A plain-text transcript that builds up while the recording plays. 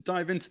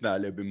Dive into that a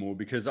little bit more,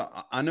 because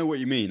I know what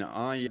you mean.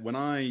 When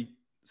I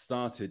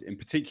started, in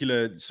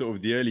particular, sort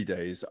of the early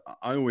days,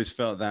 I always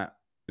felt that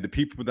the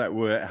people that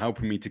were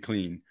helping me to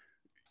clean,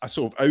 I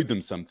sort of owed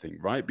them something,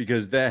 right?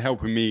 Because they're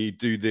helping me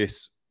do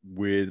this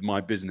with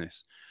my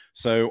business.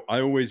 So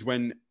I always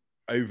went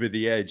over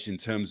the edge in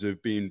terms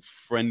of being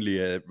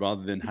friendlier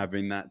rather than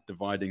having that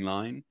dividing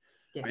line.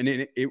 Yeah. And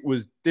it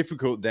was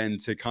difficult then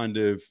to kind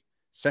of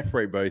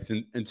separate both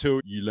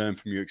until you learn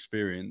from your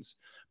experience.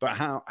 But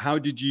how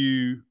did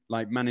you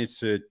like manage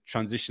to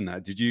transition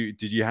that? Did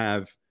you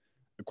have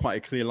quite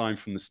a clear line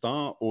from the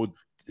start, or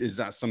is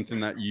that something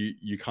that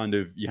you kind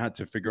of you had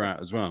to figure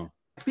out as well?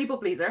 People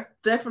pleaser,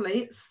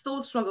 definitely.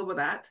 Still struggle with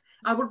that.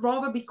 I would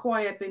rather be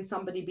quiet than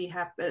somebody be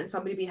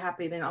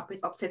happy than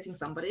upsetting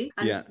somebody.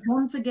 And Yeah.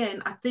 once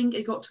again, I think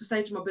it got to a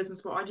stage in my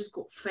business where I just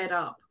got fed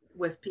up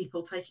with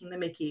people taking the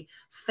mickey,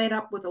 fed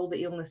up with all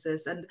the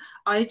illnesses. And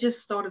I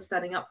just started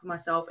standing up for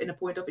myself in a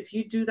point of, if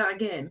you do that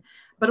again,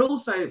 but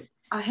also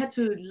I had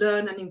to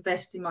learn and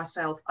invest in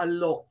myself a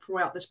lot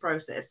throughout this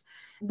process,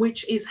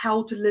 which is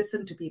how to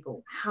listen to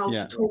people, how to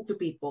Yeah. talk to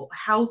people,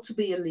 how to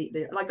be a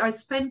leader. Like I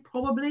spent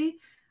probably,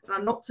 and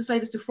I'm not to say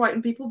this to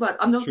frighten people, but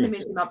I'm not going Sure. to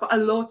mention that, but a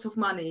lot of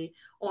money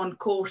on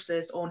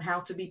courses on how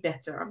to be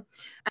better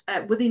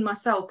within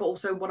myself, but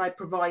also what I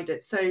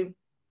provided. So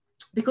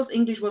because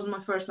English wasn't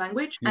my first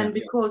language, Yeah. and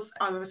because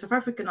I was South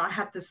African, I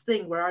had this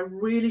thing where I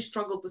really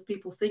struggled with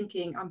people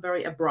thinking I'm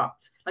very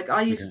abrupt. Like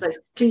I used to Okay.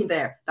 say, clean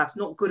there, that's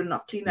not good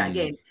enough. Clean that Mm.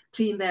 again.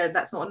 Clean there,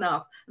 that's not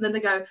enough. And then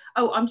they go,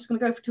 oh, I'm just going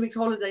to go for 2 weeks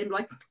holiday.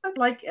 I'm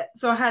like,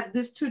 so I had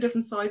this two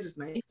different sides of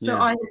me. So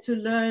Yeah. I had to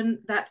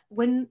learn that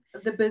when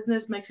the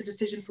business makes a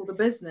decision for the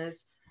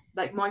business,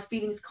 like my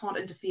feelings can't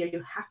interfere.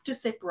 You have to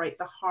separate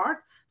the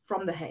heart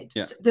from the head.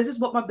 Yeah. So this is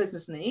what my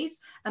business needs.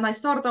 And I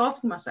started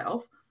asking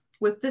myself,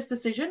 with this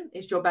decision,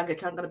 is your bank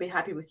account going to be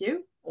happy with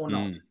you or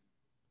not? Mm.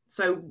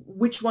 So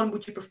which one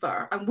would you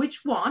prefer? And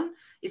which one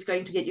is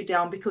going to get you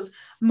down? Because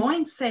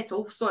mindset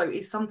also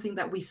is something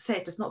that we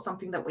set. It's not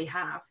something that we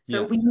have.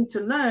 So Yeah. we need to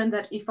learn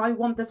that if I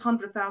want this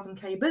 100,000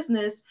 K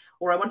business,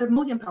 or I want £1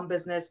 million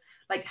business,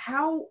 like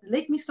how,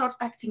 let me start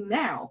acting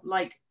now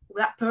like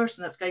that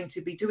person that's going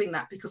to be doing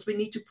that, because we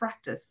need to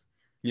practice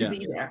to Yeah.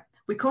 be there.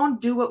 We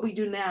can't do what we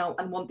do now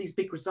and want these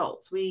big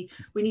results. We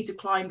need to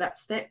climb that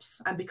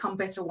steps and become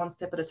better one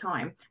step at a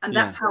time. And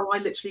Yeah. that's how I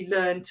literally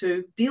learned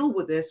to deal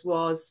with this,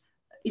 was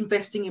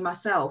investing in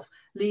myself,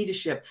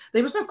 leadership.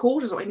 There was no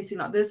courses or anything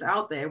like this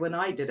out there when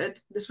I did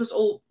it. This was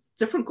all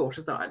different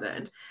courses that I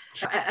learned,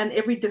 and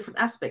every different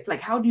aspect.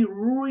 Like how do you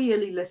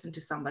really listen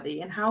to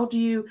somebody, and how do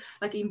you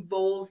like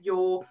involve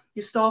your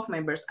staff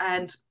members?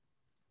 And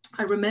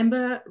I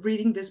remember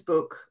reading this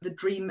book, The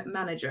Dream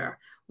Manager,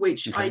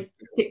 which Okay.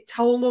 I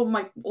told all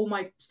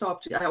my staff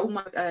to all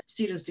my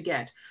students to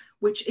get,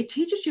 which it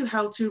teaches you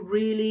how to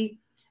really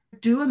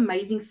do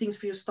amazing things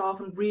for your staff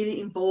and really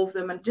involve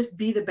them and just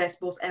be the best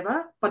boss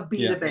ever, but be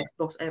the Yeah. best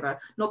boss ever,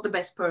 not the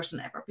best person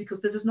ever,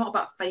 because this is not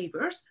about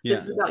favors. This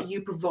Yeah. is about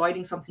you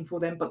providing something for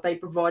them, but they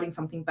providing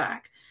something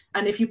back.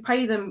 And if you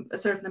pay them a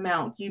certain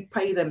amount, you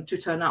pay them to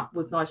turn up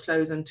with nice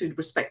clothes and to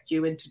respect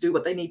you and to do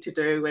what they need to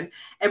do. And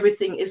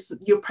everything is,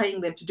 you're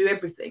paying them to do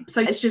everything.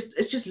 So it's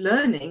just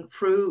learning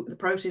through the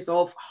process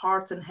of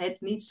heart and head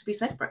needs to be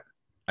separate.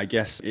 I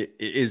guess it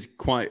is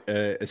quite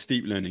a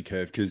steep learning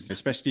curve, because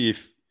especially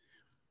if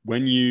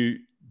when you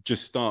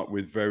just start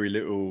with very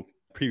little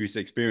previous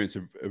experience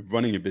of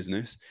running a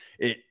business,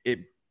 it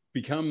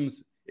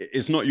becomes,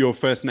 it's not your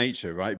first nature, right?